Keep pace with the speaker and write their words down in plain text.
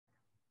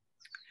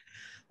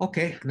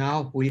Okay,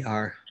 now we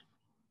are.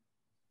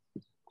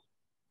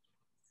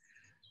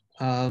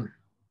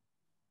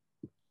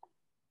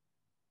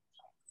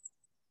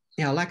 Yeah,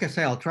 like I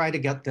say, I'll try to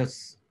get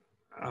this,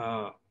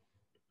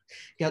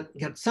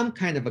 get some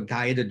kind of a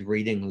guided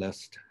reading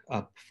list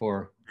up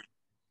for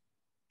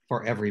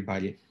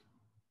everybody.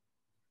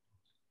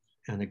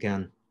 And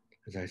again,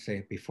 as I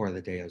say, before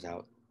the day is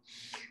out.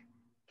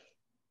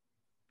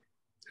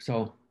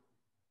 So,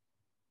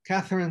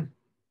 Catherine,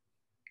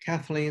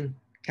 Kathleen,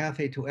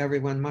 Kathy, to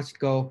everyone, must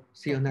go.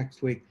 See you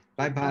next week.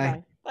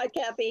 Bye-bye. Bye,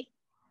 Kathy.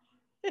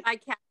 Bye,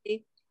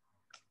 Kathy.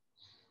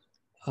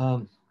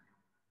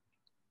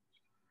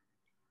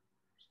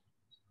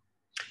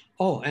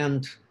 Oh,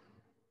 and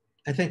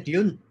I think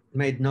you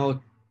made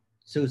note,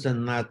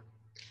 Susan, that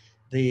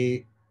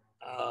the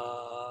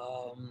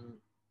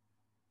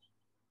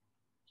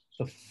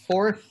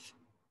fourth,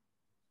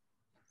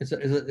 is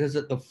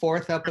it the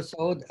fourth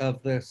episode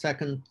of the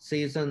second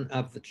season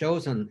of The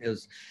Chosen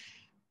is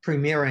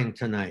premiering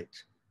tonight.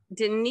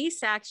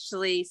 Denise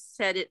actually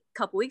said it a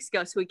couple weeks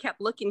ago, so we kept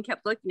looking,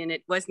 and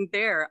it wasn't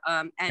there.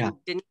 And yeah.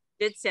 Denise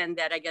did send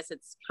that, I guess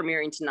it's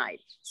premiering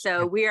tonight.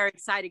 So we are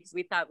excited because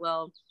we thought,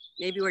 well,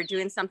 maybe we're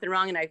doing something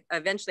wrong. And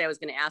eventually I was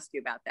going to ask you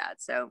about that.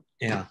 So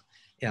yeah,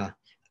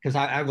 because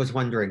I was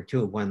wondering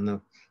too when the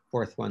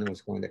fourth one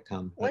was going to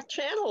come. What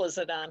channel is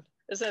it on?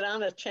 Is it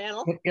on a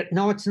channel?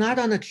 No, it's not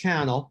on a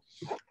channel.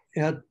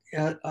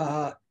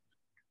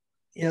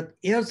 It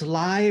is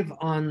live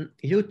on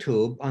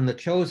YouTube on the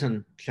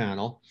Chosen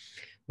channel,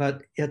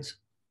 but it's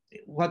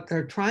what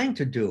they're trying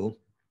to do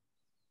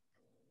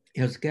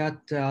is get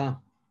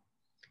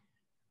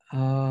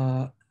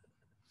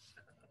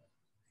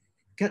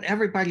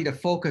everybody to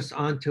focus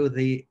onto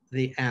the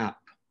app,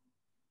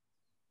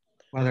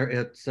 whether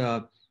it's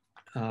on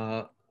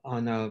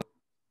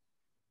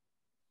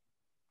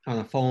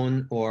a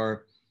phone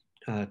or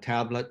a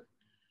tablet.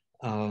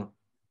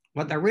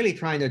 What they're really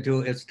trying to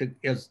do is to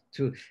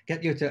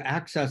get you to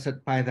access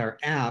it by their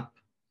app,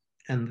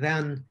 and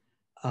then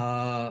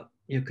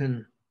you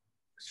can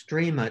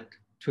stream it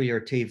to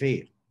your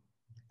TV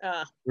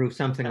through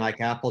something like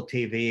Apple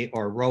TV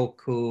or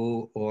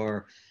Roku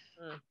or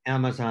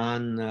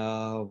Amazon.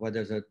 What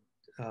is it?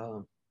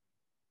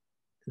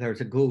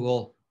 There's a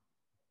Google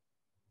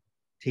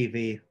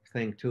TV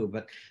thing too,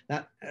 but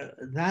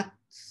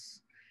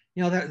that's,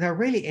 you know, they're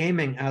really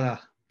aiming at a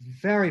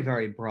very,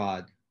 very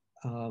broad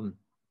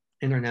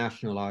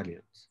international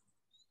audience,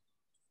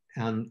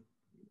 and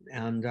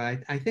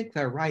I think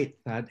they're right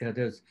that it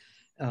is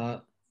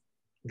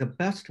the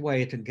best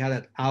way to get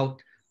it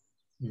out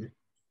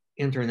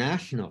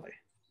internationally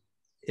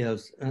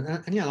is,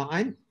 and you know,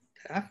 I've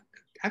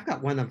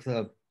got one of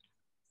the,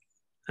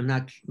 I'm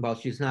not, well,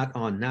 she's not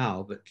on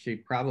now, but she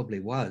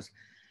probably was.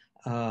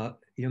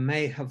 You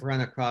may have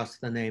run across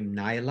the name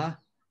Naila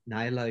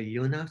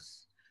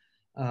Yunus.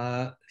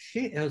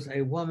 She is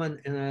a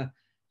woman in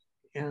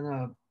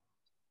a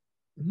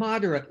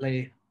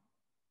moderately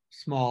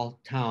small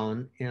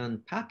town in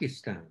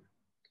Pakistan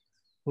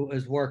who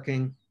is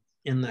working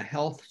in the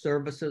health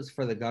services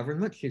for the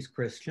government. She's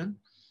Christian,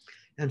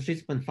 and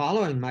she's been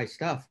following my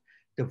stuff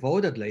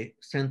devotedly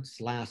since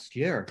last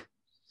year.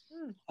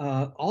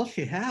 All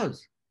she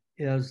has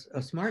is a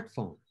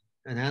smartphone,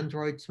 an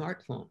Android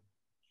smartphone.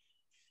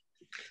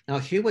 Now,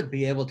 she would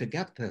be able to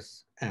get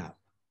this app.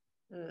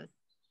 And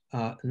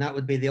that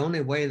would be the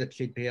only way that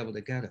she'd be able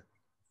to get it,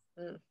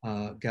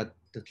 get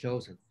The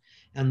Chosen.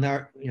 And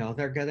they're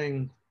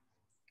getting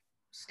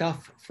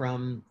stuff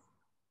from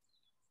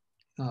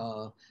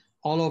all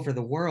over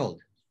the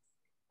world.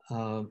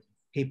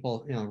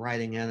 People, you know,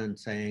 writing in and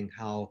saying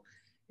how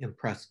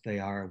impressed they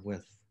are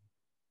with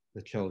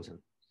The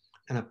Chosen.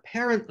 And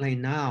apparently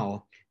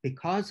now,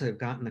 because they've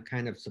gotten the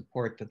kind of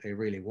support that they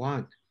really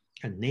want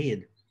and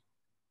need,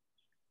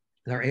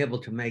 they're able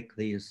to make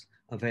these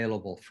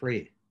available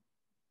free.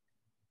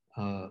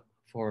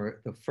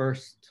 For the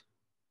first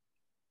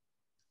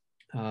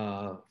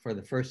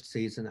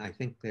season, I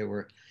think they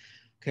were,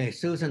 okay,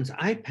 Susan's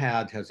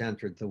iPad has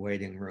entered the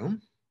waiting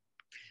room.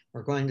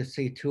 We're going to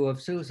see two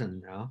of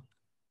Susan now.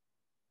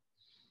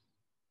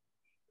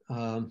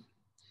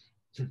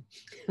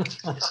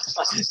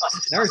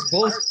 There's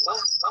both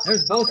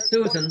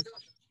Susans.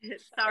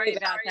 Sorry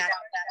about that.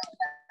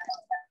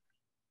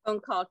 Phone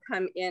call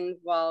come in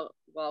while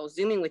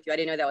Zooming with you. I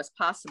didn't know that was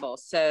possible.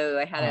 So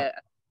I had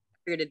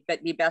figured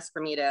it'd be best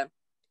for me to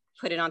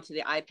put it onto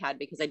the iPad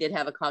because I did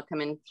have a call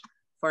come in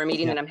for a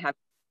meeting that I'm having.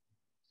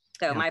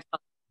 So my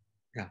fault.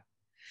 Yeah.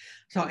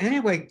 So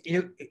anyway,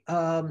 you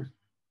can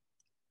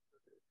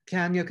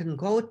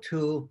go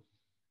to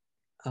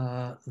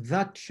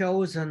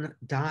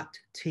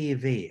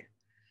thechosen.tv.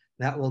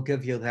 That will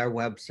give you their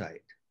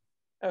website.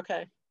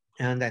 Okay.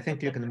 And I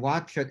think you can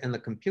watch it in the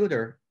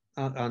computer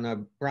on a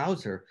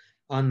browser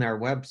on their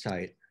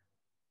website,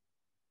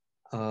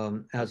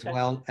 as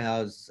well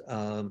as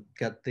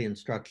get the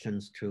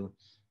instructions to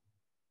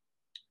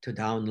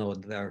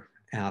download their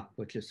app,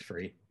 which is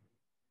free.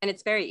 And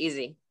it's very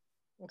easy.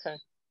 Okay.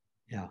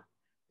 Yeah.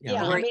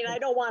 Yeah, Or- I mean, I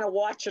don't want to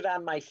watch it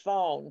on my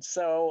phone,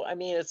 so I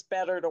mean, it's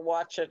better to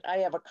watch it. I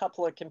have a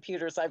couple of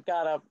computers. I've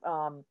got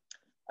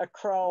a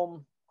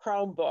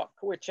Chromebook,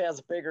 which has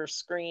a bigger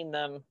screen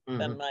than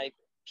my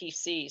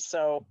PC.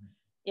 So,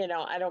 you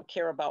know, I don't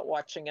care about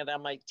watching it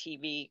on my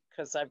TV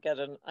because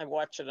I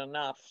watch it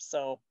enough.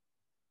 So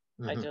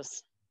I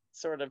just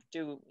sort of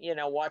do, you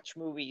know, watch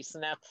movies,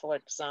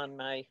 Netflix on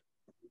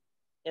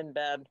in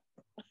bed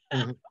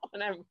when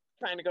I'm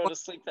trying to go to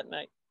sleep at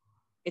night.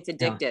 It's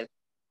addictive.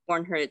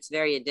 Warn her, it's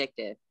very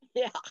addictive.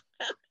 Yeah.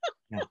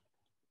 Yeah.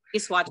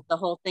 Just watched the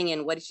whole thing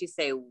in, what did she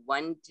say,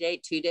 1 day,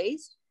 2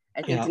 days?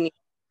 I think Yeah. Denise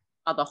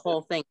saw the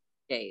whole thing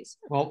in days.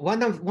 Well,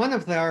 one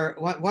of their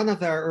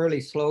early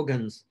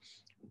slogans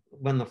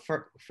when the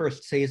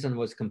first season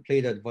was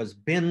completed was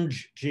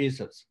 "Binge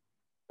Jesus."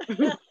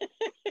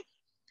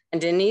 And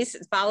Denise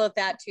followed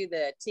that to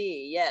the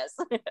T. Yes.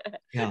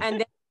 Yeah. And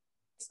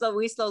then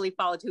we slowly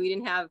followed too. We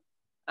didn't have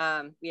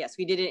yes,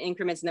 we did it in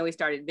increments, and then we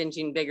started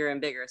binging bigger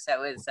and bigger.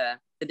 So it was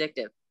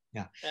addictive.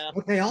 Yeah. Yeah.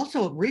 What they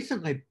also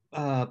recently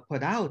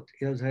put out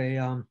is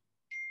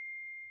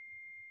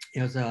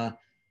a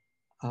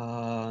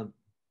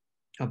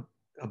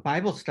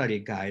Bible study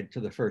guide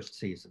to the first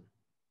season.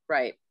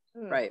 Right.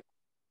 Hmm. Right.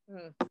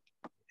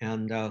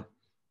 And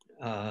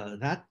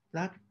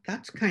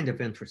that's kind of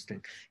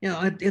interesting. You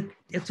know,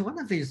 it's one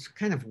of these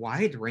kind of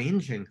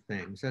wide-ranging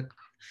things that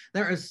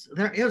there is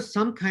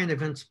some kind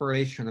of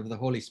inspiration of the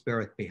Holy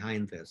Spirit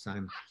behind this.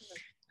 I'm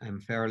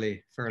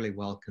fairly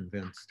well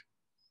convinced.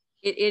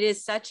 It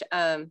is such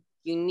a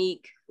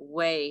unique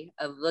way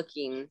of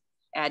looking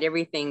at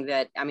everything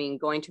that, I mean,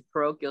 going to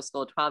parochial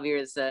school 12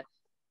 years,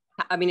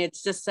 I mean,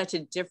 it's just such a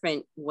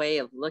different way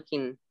of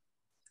looking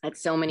at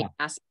so many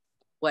aspects,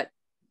 what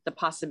the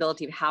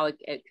possibility of how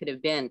it could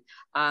have been,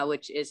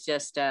 which is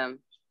just, and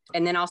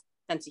then also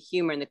sense of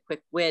humor and the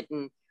quick wit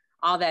and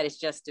all that is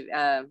just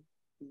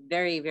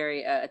very,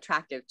 very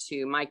attractive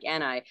to Mike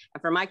and I.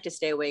 And for Mike to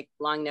stay awake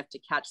long enough to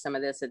catch some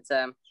of this,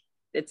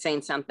 it's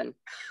saying something.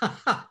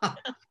 I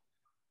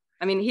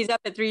mean, he's up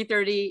at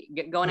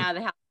 3:30, going out of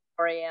the house at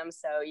 4 a.m.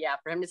 So yeah,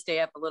 for him to stay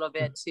up a little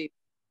bit to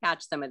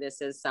catch some of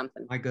this is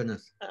something. My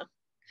goodness.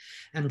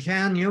 And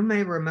Jan, you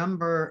may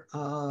remember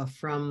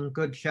from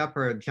Good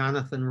Shepherd,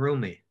 Jonathan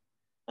Rumi.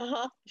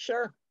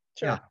 Sure.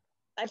 Yeah.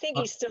 I think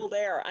he's still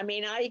there. I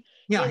mean,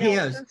 he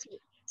is.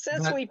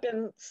 Since we've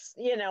been,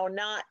 you know,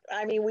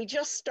 we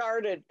just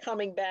started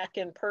coming back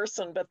in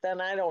person, but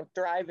then I don't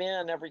drive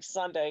in every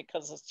Sunday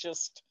because it's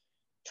just,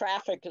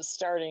 traffic is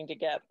starting to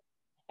get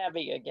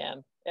heavy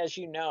again, as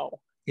you know.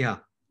 Yeah.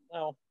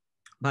 So.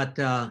 But,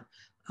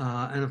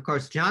 and of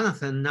course,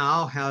 Jonathan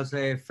now has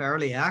a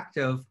fairly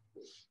active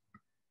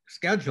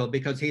schedule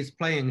because he's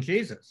playing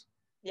Jesus.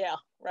 Yeah,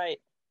 right.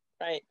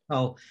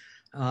 So,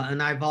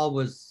 and I've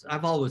always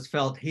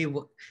felt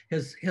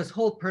his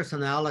whole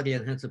personality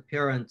and his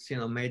appearance, you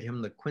know, made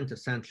him the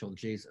quintessential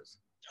Jesus.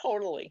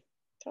 Totally.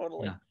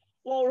 Yeah.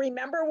 Well,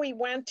 remember we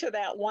went to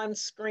that one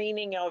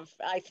screening of,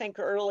 I think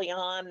early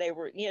on,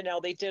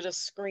 they did a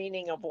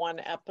screening of one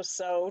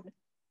episode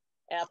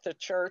at the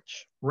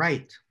church.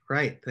 Right,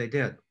 they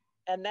did.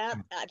 And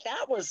that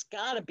was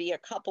gotta be a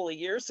couple of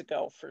years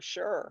ago for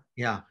sure.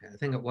 Yeah, I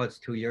think it was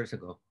 2 years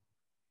ago.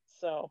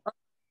 So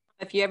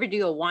if you ever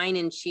do a wine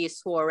and cheese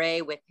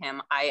soiree with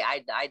him,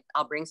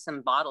 I'll bring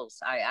some bottles.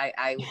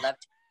 I would love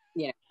to,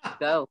 you know,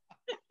 go.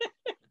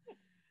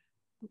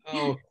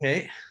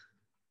 Okay.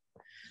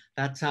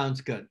 That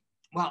sounds good.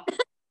 Well,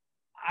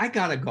 I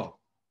gotta go.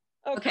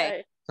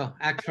 okay. So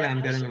actually,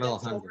 I'm getting a little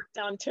hungry.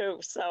 Done too.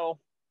 So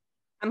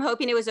I'm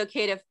hoping it was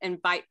okay to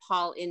invite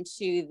Paul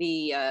into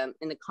the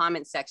in the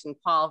comment section,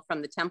 Paul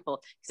from the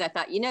temple, because I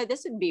thought, you know,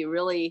 this would be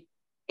really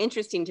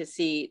interesting to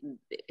see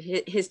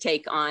his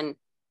take on,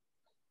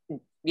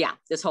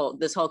 this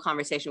whole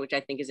conversation, which I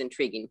think is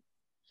intriguing.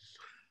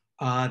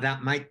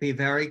 That might be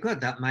very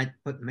good. That might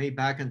put me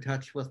back in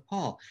touch with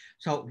Paul.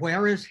 So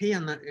where is he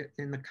in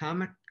the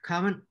comment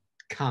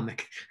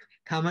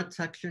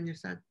section? You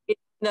said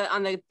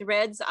on the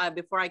threads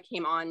before I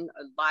came on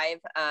live.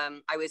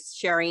 I was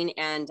sharing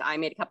and I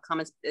made a couple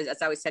comments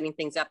as I was setting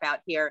things up out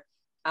here,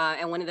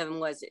 and one of them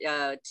was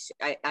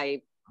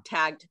I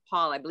tagged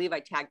Paul. I believe I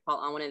tagged Paul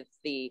on one of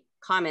the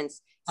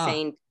comments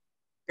saying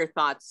your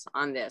thoughts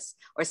on this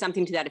or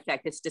something to that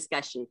effect. This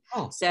discussion.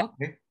 Okay.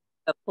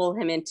 Pull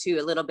him into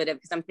a little bit of,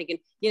 because I'm thinking,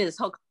 you know, this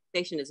whole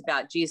conversation is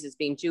about Jesus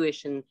being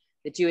Jewish and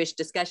the Jewish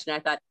discussion. I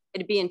thought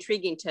it'd be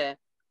intriguing to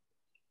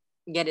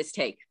get his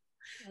take.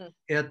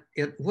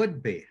 It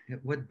would be.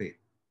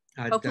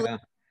 Hopefully.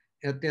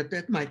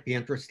 It might be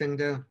interesting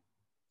to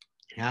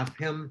have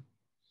him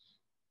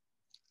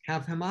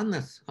on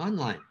this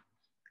online.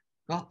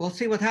 Well, we'll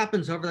see what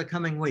happens over the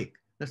coming week.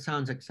 This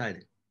sounds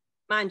exciting.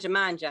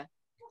 Manja.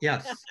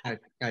 Yes,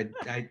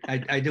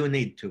 I do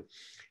need to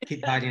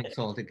keep biting us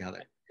all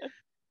together.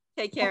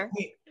 Take care.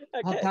 Okay.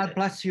 Well, God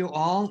bless you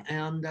all,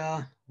 and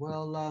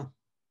we'll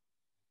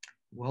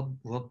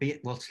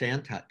stay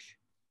in touch.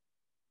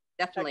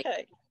 Definitely.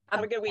 Okay.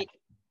 Have a good week.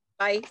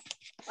 Bye.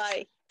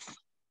 Bye.